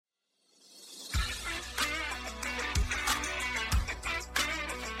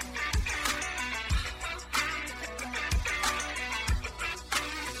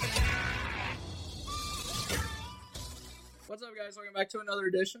welcome back to another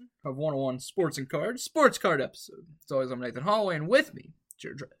edition of 101 Sports and Cards, Sports Card episode. As always, I'm Nathan Holloway, and with me,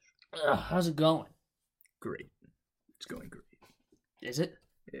 Jared Trash. How's it going? Great. It's going great. Is it?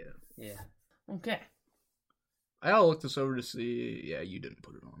 Yeah. Okay. I gotta look this over to see. Yeah, you didn't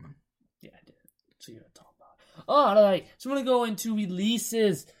put it on them. Yeah, I did. So you're gonna talk about it. Alright, so I'm gonna go into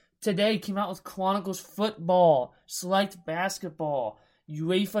releases. Today came out with Chronicles Football, Select Basketball,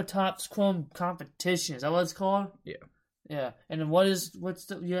 UEFA Topps Chrome Competition. Is that what it's called? Yeah. Yeah. And then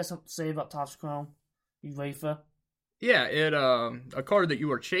you have something to say about Topps Chrome? UEFA? Yeah, a card that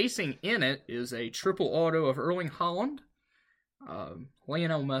you are chasing in it is a triple auto of Erling Haaland,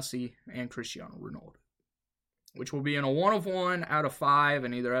 Lionel Messi, and Cristiano Ronaldo, which will be in a 1 of 1 out of 5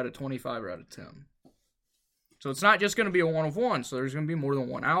 and either out of 25 or out of 10. So it's not just going to be a 1 of 1, so there's going to be more than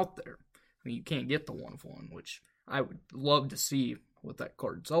one out there. I mean, you can't get the 1 of 1, which I would love to see what that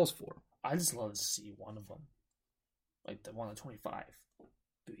card sells for. I just love to see one of them. Like the 1 of 25.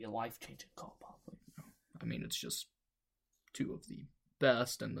 It'd be a life-changing call, probably. I mean, it's just 2 of the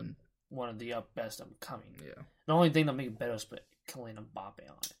best and then one of the best upcoming. Yeah. The only thing that make it better is put Kylian Mbappe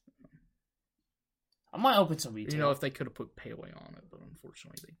on it. I might open some retail. You know, if they could have put Pele on it, but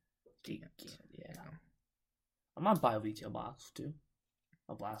unfortunately they can't. Yeah. You know. I might buy a retail box, too.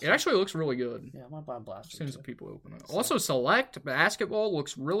 A blaster. It actually looks really good. Yeah, I might buy a blaster. I've seen some people open it. Also, Select Basketball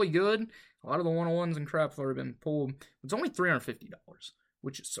looks really good. A lot of the 101s and crap that have been pulled. It's only $350,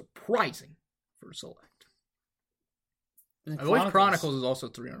 which is surprising for Select. I believe Chronicles is also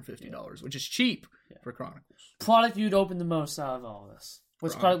 $350, which is cheap for Chronicles. Product you'd open the most out of all of this.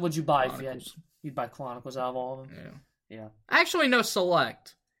 Which product would you buy Chronicles. if you'd buy Chronicles out of all of them? Yeah. Actually, no,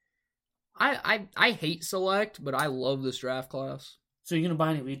 Select. I hate Select, but I love this draft class. So you're going to buy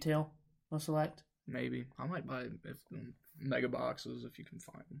any retail on Select? Maybe. I might buy mega boxes if you can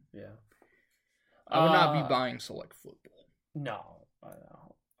find them. Yeah. I would not be buying Select Football. No. I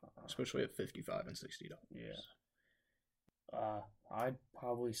know. Especially at $55 and $60. Yeah. I'd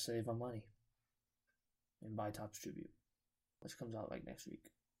probably save my money and buy Topps Tribute, which comes out like next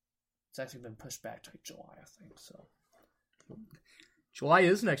week. It's actually been pushed back to like July, I think. So July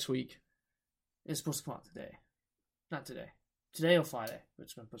is next week. It's supposed to come out today. Not today. Today or Friday, but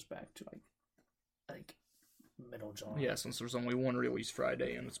it's been pushed back to like, I think, middle of July. Yeah, since there's only one release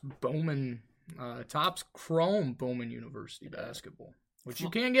Friday, and it's Bowman, Topps Chrome Bowman University Basketball, which you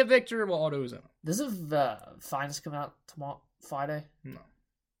can't get Victor autos in. Doesn't the finals come out tomorrow, Friday? No.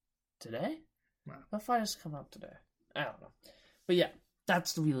 Today? No. The finals come out today. I don't know. But yeah,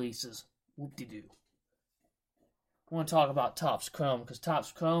 that's the releases. Whoop-de-doo. I want to talk about Topps Chrome, because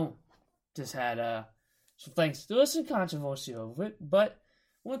Topps Chrome just had some things. There was some controversy over it, but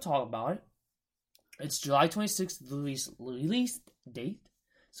I want to talk about it. It's July 26th, the release date,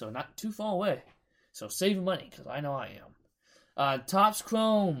 so not too far away. So save your money, because I know I am. Topps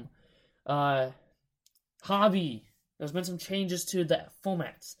Chrome, Hobby. There's been some changes to the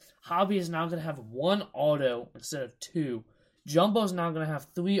formats. Hobby is now going to have 1 auto instead of 2. Jumbo is now going to have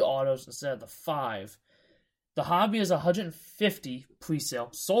 3 autos instead of the 5. The Hobby is 150 pre-sale,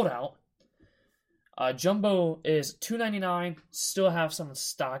 sold out. Jumbo is $2.99. Still have some in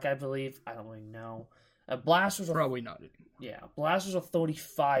stock, I believe. I don't really know. Blasters are probably not anymore. Yeah, blasters are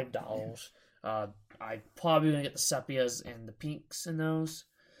 $35. I'm probably gonna get the sepias and the pinks in those.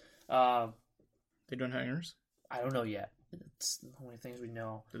 They doing hangers? I don't know yet. It's the only things we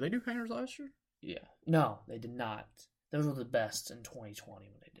know. Did they do hangers last year? Yeah. No, they did not. Those were the best in 2020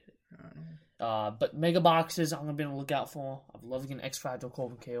 when they did it. I don't know. But mega boxes, I'm gonna be on the lookout for. I'd love to get an X Factor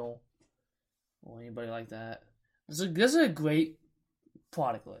Corbin Kale or anybody like that. This is a great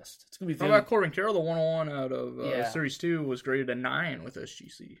product list. It's gonna be. How about Corbin Carroll? The 101 out of Series 2 was graded a 9 with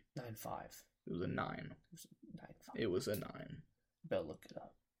SGC. 9.5. It was a 9. It was a 9. Better look it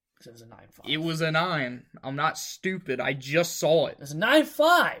up. Because it was a 9.5. It was a 9. I'm not stupid. I just saw it. It's a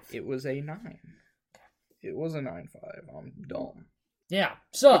 9.5. It was a 9. It was a 9.5. I'm dumb. Yeah.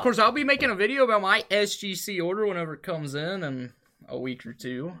 So of course, I'll be making a video about my SGC order whenever it comes in a week or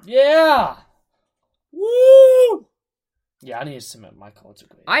 2. Yeah. Woo! Yeah, I need to submit my cards. Are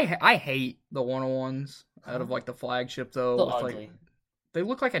great. I hate the 101s out of like the flagship though. They're with, ugly. Like, they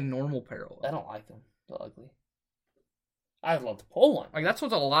look like a normal parallel. I don't like them. They're ugly. I'd love to pull one. Like that's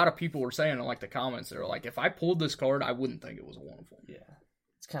what a lot of people were saying in like the comments. They were like, if I pulled this card, I wouldn't think it was a 1 of 1. Yeah,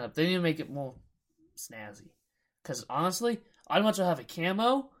 it's kind of. They need to make it more snazzy. Because honestly, I'd much rather have a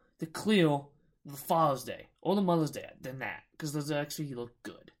camo, the clear, the Father's Day or the Mother's Day than that. Because those actually look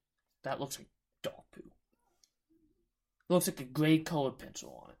good. That looks like dog poo. It looks like a gray colored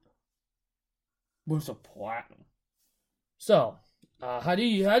pencil on it. With a platinum. So, how do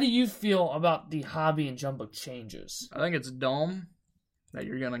you feel about the Hobby and Jumbo changes? I think it's dumb. that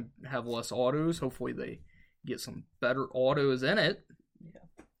you're going to have less autos. Hopefully they get some better autos in it. Yeah.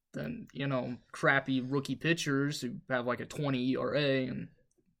 Than, crappy rookie pitchers who have like a 20 ERA and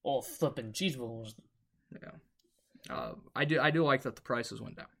all flipping cheese balls. Yeah. I do like that the prices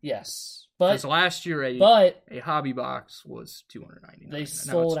went down. Yes. Because last year a hobby box was $299. They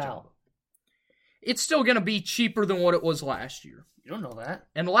sold out. It's still going to be cheaper than what it was last year. You don't know that.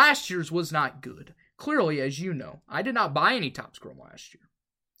 And last year's was not good. Clearly, as you know, I did not buy any Topps Chrome last year.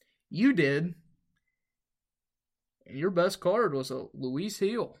 You did. And your best card was a Luis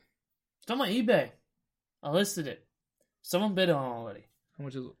Hill. It's on my eBay. I listed it. Someone bid on it already. How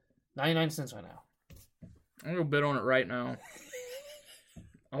much is it? 99 cents right now. I'm going to bid on it right now.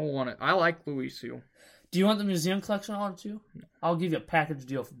 I want it. I like Luis Hill. Do you want the museum collection on it too? No. I'll give you a package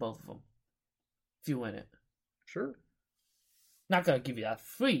deal for both of them. If you win it. Sure. Not going to give you that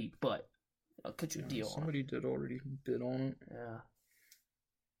free, but I'll cut you a deal somebody did already bid on it. Yeah.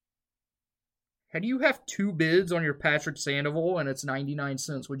 How do you have 2 bids on your Patrick Sandoval and it's 99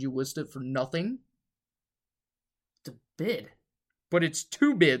 cents? Would you list it for nothing? The bid? But it's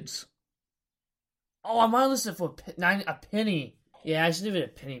 2 bids. Oh, I might list it for a penny. Yeah, I should leave it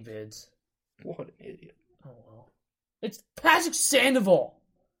at penny bids. What an idiot. Oh, well. It's Patrick Sandoval.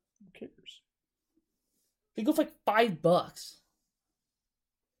 Who cares? They go for like $5.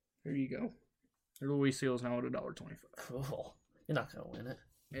 There you go. Your Luis Hill is now at $1.25. Cool. You're not going to win it.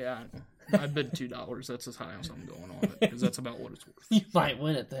 Yeah, I know. I bid $2. That's as high as I'm going on it, because that's about what it's worth. You might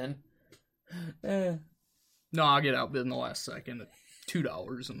win it then. No, I'll get outbid in the last second at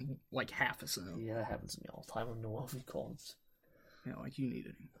 $2 and like half a cent. Yeah, that happens to me all the time with no LV cards. Yeah, like you need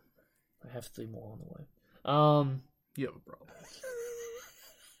it. I have 3 more on the way. You have a problem.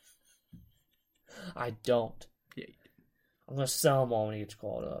 I don't. Yeah, you do. I'm going to sell them all when he gets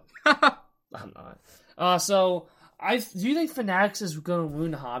called up. I'm not. Do you think Fanatics is going to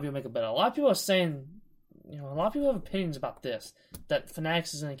ruin the hobby or make it better? A lot of people are saying, a lot of people have opinions about this, that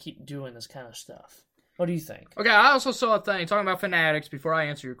Fanatics is going to keep doing this kind of stuff. What do you think? Okay, I also saw a thing talking about Fanatics before I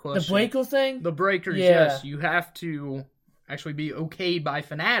answer your question. The breaker thing? The breakers, yes. You have to actually be okayed by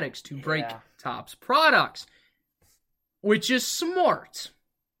Fanatics to break Topps products, which is smart.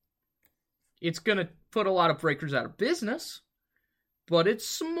 It's going to put a lot of breakers out of business, but it's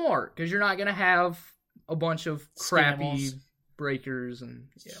smart because you're not going to have a bunch of crappy breakers. And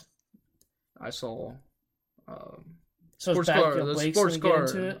I saw sports card.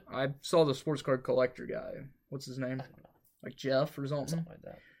 I saw the sports card collector guy. What's his name? I don't know. Like Jeff or something like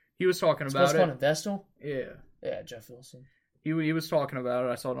that. He was talking about sports card investor? Yeah. Yeah, Jeff Wilson. He was talking about it.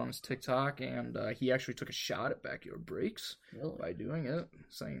 I saw it on his TikTok, and he actually took a shot at backyard breaks by doing it,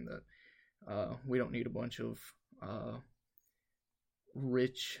 saying that we don't need a bunch of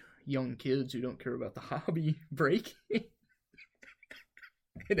rich young kids who don't care about the hobby breaking.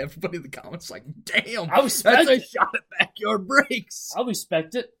 And everybody in the comments like, damn, that's a shot at backyard breaks. I'll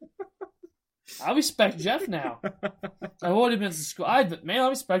respect it. I respect Jeff now. I've already been subscribed, but man, I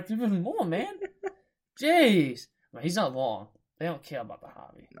respect him even more, man. Jeez. Man, he's not wrong. They don't care about the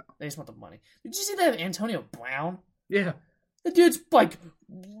hobby. No. They just want the money. Did you see that Antonio Brown? Yeah. The dude's like,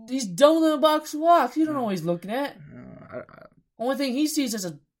 he's doubling a box of rocks. You don't know what he's looking at. Only thing he sees is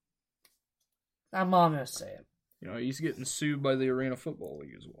I'm not going to say it. He's getting sued by the Arena Football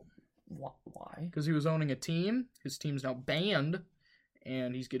League as well. Why? Because he was owning a team. His team's now banned,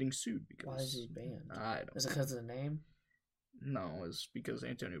 and he's getting sued because. Why is he banned? I don't know. Is it because of the name? No, it's because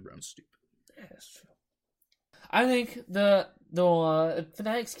Antonio Brown's stupid. Yeah, that's true. I think the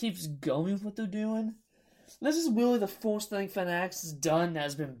Fanatics keeps going with what they're doing. This is really the first thing Fanatics has done that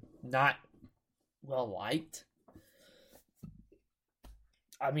has been not well liked.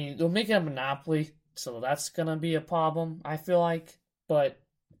 I mean, they're making a monopoly, so that's gonna be a problem, I feel like. But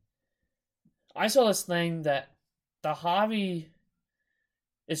I saw this thing that the hobby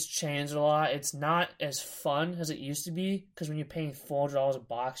has changed a lot. It's not as fun as it used to be, because when you're paying $4 a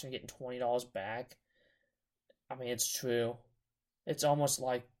box and you're getting $20 back, I mean, it's true. It's almost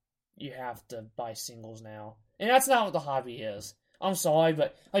like you have to buy singles now. And that's not what the hobby is. I'm sorry,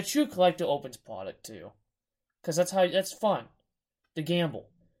 but a true collector opens product too. Because that's fun. To gamble.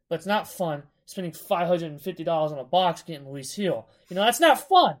 But it's not fun spending $550 on a box getting Luis Hill. That's not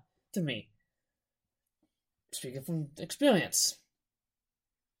fun to me. Speaking from experience.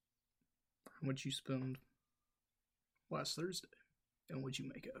 How much you spend last Thursday? And what'd you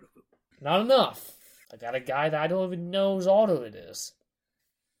make out of it? Not enough. I got a guy that I don't even know whose auto it is.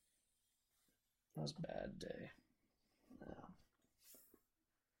 That was a bad day. No.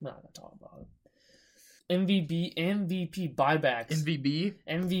 I'm not going to talk about it. MVP buybacks.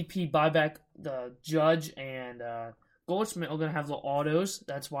 MVP buyback, the Judge and Goldschmidt are going to have the autos.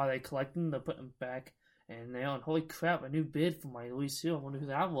 That's why they collect them. They're putting them back. And they own, holy crap, a new bid for my Luis Hill. I wonder who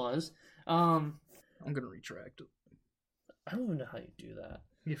that was. I'm going to retract it. I don't even know how you do that.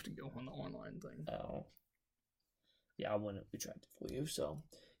 You have to go on the online thing. Oh. Yeah, I wouldn't retract it for you, so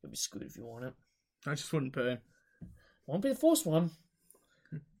you'll be screwed if you want it. I just wouldn't pay. Won't be the first one.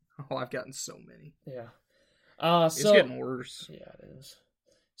 Oh, I've gotten so many. Yeah. It's getting worse. Yeah, it is.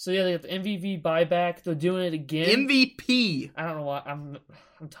 So yeah, they got the MVP buyback. They're doing it again. MVP. I don't know why. I'm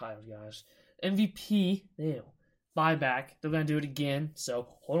tired, guys. MVP. Ew. Buyback. They're gonna do it again. So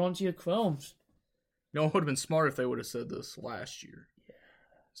hold on to your chromes. No, it would have been smart if they would have said this last year. Yeah.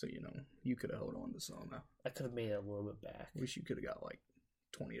 So you could have held on to some. I could have made it a little bit back. Wish you could have got like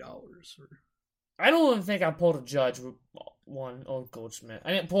 $20 or. I don't even think I pulled a Judge one on Goldschmidt.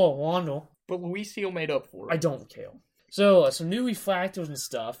 I didn't pull a Wandle. But Luis Hill made up for it. I don't care. So, some new refractors and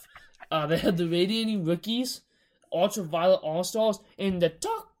stuff. They had the Radiating Rookies, Ultraviolet All-Stars, and the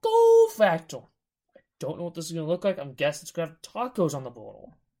Taco Factor. I don't know what this is going to look like. I'm guessing it's going to have tacos on the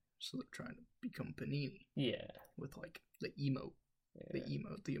bottle. So they're trying to become Panini. Yeah. With, like, the emote. Yeah. The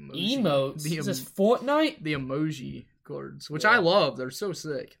emoji. Emotes? Is this Fortnite? The emoji cards, which I love. They're so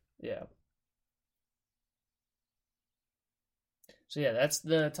sick. Yeah. So yeah, that's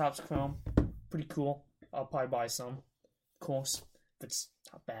the Topps Chrome. Pretty cool. I'll probably buy some. Of course. If it's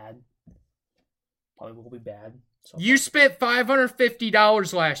not bad. Probably will be bad. So you spent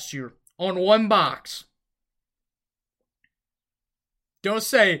 $550 last year on one box. Don't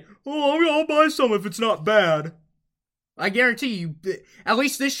say, I'll buy some if it's not bad. I guarantee you, at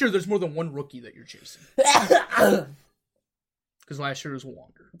least this year, there's more than one rookie that you're chasing. Because last year was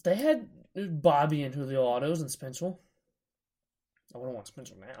Wander. They had Bobby and Julio Autos and Spencer. I wouldn't want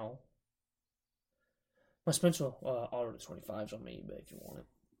Spencer now. My Spencer auto is 25s on me, but if you want it.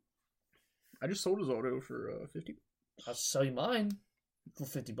 I just sold his auto for $50. I'll sell you mine for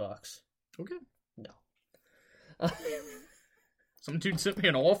 $50. Okay. No. Some dude sent me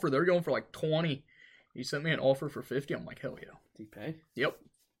an offer. They're going for like 20. He sent me an offer for 50. I'm like, hell yeah. Did you pay? Yep.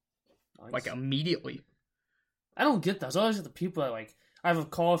 Nice. Like immediately. I don't get that. It's always the people that like, I have a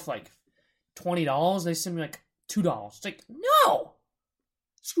call for like $20. They send me like $2. It's like, no!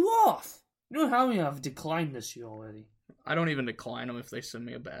 Screw off! You know how many I've declined this year already? I don't even decline them if they send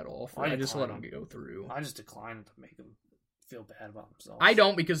me a bad offer. I just let them go through. I just decline them to make them feel bad about themselves. I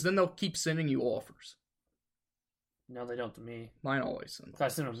don't, because then they'll keep sending you offers. No, they don't to me. Mine always send. If I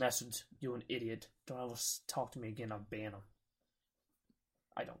send a message, you're an idiot. Don't ever talk to me again. I'll ban them.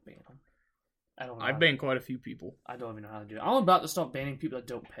 I don't ban them. I've banned quite a few people. I don't even know how to do it. I'm about to start banning people that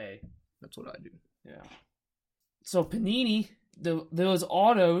don't pay. That's what I do. Yeah. So Panini, those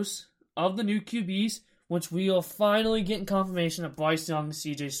autos of the new QBs, which we are finally getting confirmation that Bryce Young and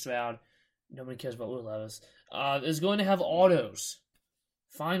CJ Stroud, nobody cares about Will Levis, is going to have autos.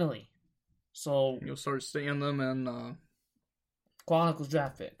 Finally. So you'll start seeing them in Chronicles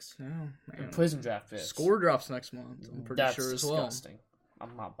draft picks. Yeah, and Prism draft picks. Score drops next month, I'm pretty sure as well. That's disgusting.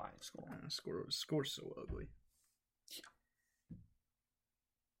 I'm not buying Score. Score's so ugly. Yeah.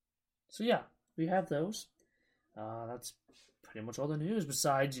 So yeah, we have those. That's pretty much all the news,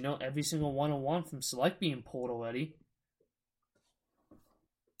 besides, every single 101 from Select being pulled already.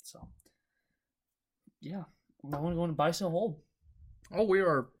 So, yeah. I want to go into buy, sell, hold. Oh, we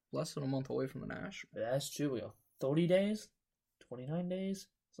are less than a month away from the National. That's true. We are 30 days, 29 days,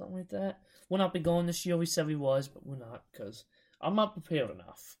 something like that. We'll not be going this year. We said we was, but we're not, because I'm not prepared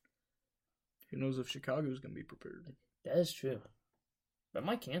enough. Who knows if Chicago's going to be prepared? That is true. But I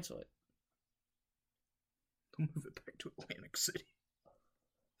might cancel it. They'll move it back to Atlantic City.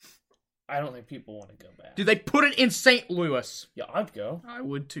 I don't think people want to go back. Do they put it in St. Louis? Yeah, I'd go. I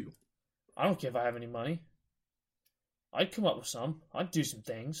would too. I don't care if I have any money. I'd come up with some. I'd do some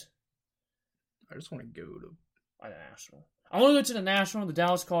things. I just want to go to the National. I want to go to the National, the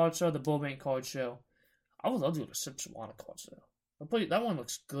Dallas Card Show, the Burbank Card Show. I would love to go to Shipshewana Card Show. That one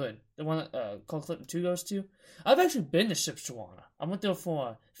looks good. The one that Call Clip 2 goes to. I've actually been to Shipshewana. I went there for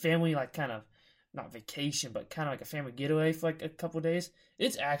a family, kind of, not vacation, but kind of like a family getaway for a couple of days.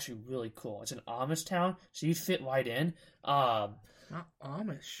 It's actually really cool. It's an Amish town, so you fit right in. Not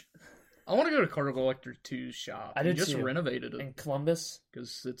Amish. I want to go to Card Collector 2's shop. I did just too. Renovated it. In Columbus.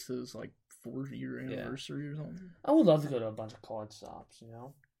 Because it's his 4-year anniversary or something. I would love to go to a bunch of card shops,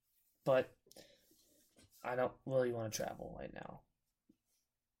 But I don't really want to travel right now.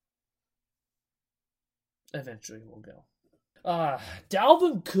 Eventually we'll go.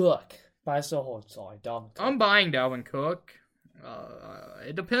 Dalvin Cook. Buy, sell, hold. Sorry, Dalvin Cook. I'm buying Dalvin Cook.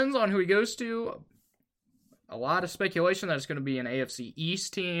 It depends on who he goes to. A lot of speculation that it's going to be an AFC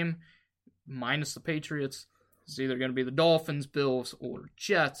East team, minus the Patriots. It's either going to be the Dolphins, Bills, or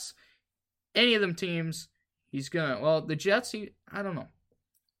Jets. Any of them teams, he's going to... Well, the Jets, I don't know.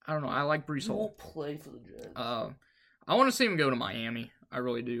 I like Breece Hall. He won't play for the Jets. I want to see him go to Miami. I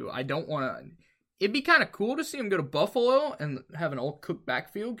really do. I don't want to... It'd be kind of cool to see him go to Buffalo and have an all-cooked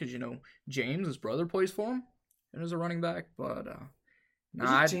backfield because, James, his brother, plays for him and is a running back. But,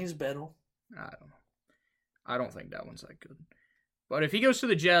 James Bedell? I don't know. I don't think that one's that good. But if he goes to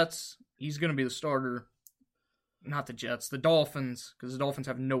the Jets, he's going to be the starter. Not the Jets, the Dolphins, because the Dolphins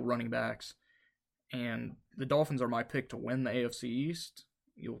have no running backs. And the Dolphins are my pick to win the AFC East.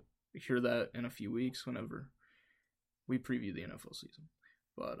 You'll hear that in a few weeks whenever we preview the NFL season.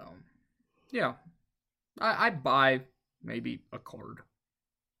 But, yeah. I'd buy maybe a card.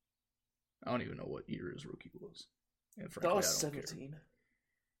 I don't even know what year his rookie was. And frankly, that was 17.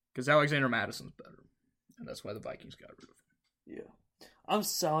 Because Alexander Madison's better. And that's why the Vikings got rid of him. Yeah. I'm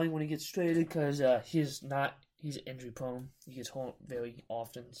selling when he gets traded because he's injury prone. He gets home very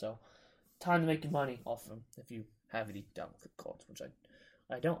often. So, time to make your money off of him if you have any down with the cards, which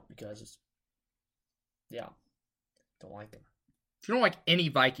I don't because don't like him. You don't like any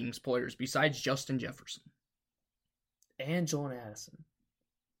Vikings players besides Justin Jefferson. And Jordan Addison.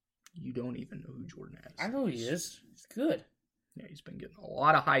 You don't even know who Jordan Addison is. I know he is. He's good. Yeah, he's been getting a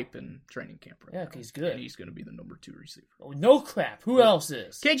lot of hype in training camp right now. Yeah, he's good. And he's going to be the number 2 receiver. Oh, no crap. Who else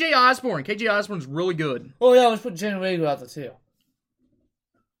is? KJ Osborne. KJ Osborne's really good. Oh, yeah, let's put Jalen Rager out there, too.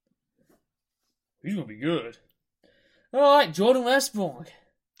 He's going to be good. All right, Jordan Westbrook.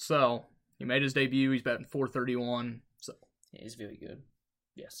 So, he made his debut. He's batting .431. So, yeah, he's very good.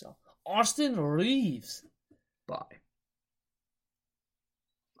 Yeah, so. Austin Reeves. Bye.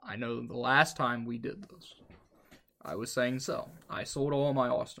 I know the last time we did this, I was saying so. I sold all my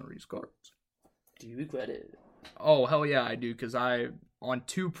Austin Reeves cards. Do you regret it? Oh, hell yeah, I do, because on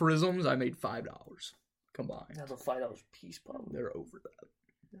 2 Prisms, I made $5 combined. Now the $5 piece, probably. They're over that.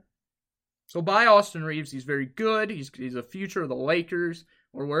 Yeah. So buy Austin Reeves. He's very good. He's a future of the Lakers,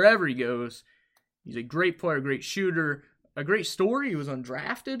 or wherever he goes. He's a great player, great shooter, a great story. He was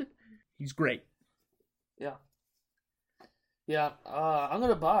undrafted. He's great. Yeah. Yeah, I'm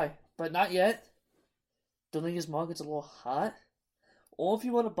going to buy, but not yet. Don't think his market's a little hot. Or if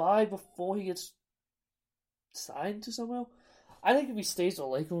you want to buy before he gets signed to somewhere, I think if he stays at the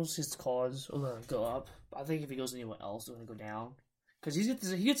Lakers, his cards are going to go up. I think if he goes anywhere else, they're going to go down. Because he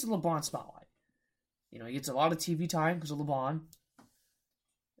gets the LeBron spotlight. He gets a lot of TV time because of LeBron.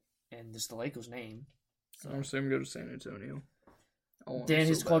 And just the Lakers' name. So. I'm saying go to San Antonio. Then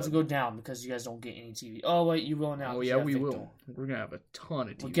his cards will go down because you guys don't get any TV. Oh, wait, you will now. Oh, yeah, we will. We're going to have a ton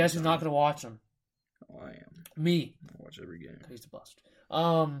of TV. Well, guess who's not going to watch them? Oh, I am. Me. I watch every game. He's the bust.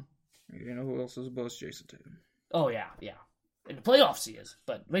 You know who else is a bust? Jason Tatum. Oh, yeah. In the playoffs he is,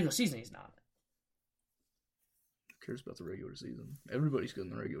 but regular season he's not. Who cares about the regular season? Everybody's good in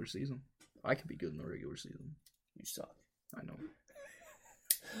the regular season. I could be good in the regular season. You suck. I know.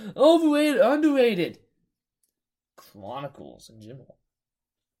 Overrated, underrated. Chronicles in general.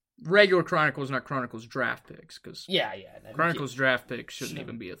 Regular Chronicles, not Chronicles draft picks, because No, Chronicles draft picks shouldn't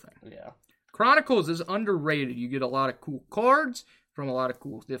even be a thing. Yeah. Chronicles is underrated. You get a lot of cool cards from a lot of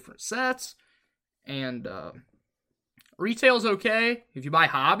cool different sets, and retail's okay. If you buy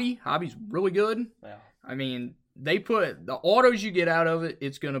Hobby's really good. Yeah. I mean, they put the autos you get out of it,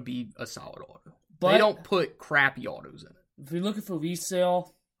 it's going to be a solid auto. But they don't put crappy autos in it. If you're looking for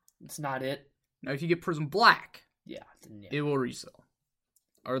resale, it's not it. Now, if you get Prism Black, then it will resell.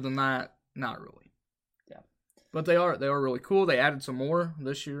 Other than that, not really. Yeah. But they are really cool. They added some more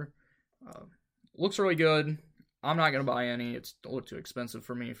this year. Looks really good. I'm not going to buy any. It's a little too expensive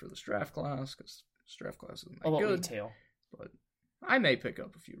for me for this draft class, because this draft class isn't that good. Retail? But I may pick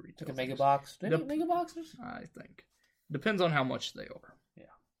up a few retail. Like a mega box? Do they make mega boxes? I think. Depends on how much they are. Yeah.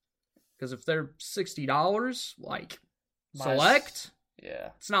 Because if they're $60, like Select,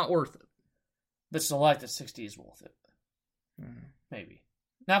 it's not worth it. But Select at $60 is worth it. Mm-hmm. Maybe.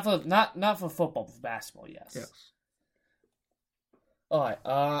 Not for football, but for basketball, yes. Alright,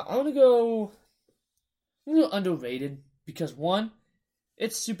 I'm gonna go underrated because one,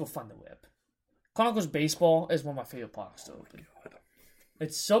 it's super fun to whip. Chronicles Baseball is one of my favorite products to open.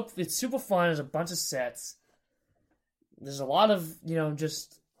 It's super fun. There's a bunch of sets. There's a lot of there's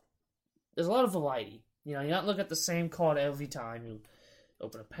a lot of variety. You're not looking at the same card every time you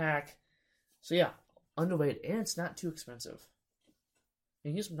open a pack. So yeah, underrated, and it's not too expensive. You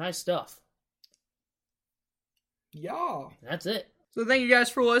can get some nice stuff. Yeah. That's it. So thank you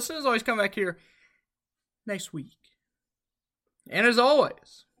guys for listening. As always, come back here next week. And as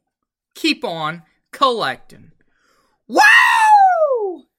always, keep on collecting. Wow!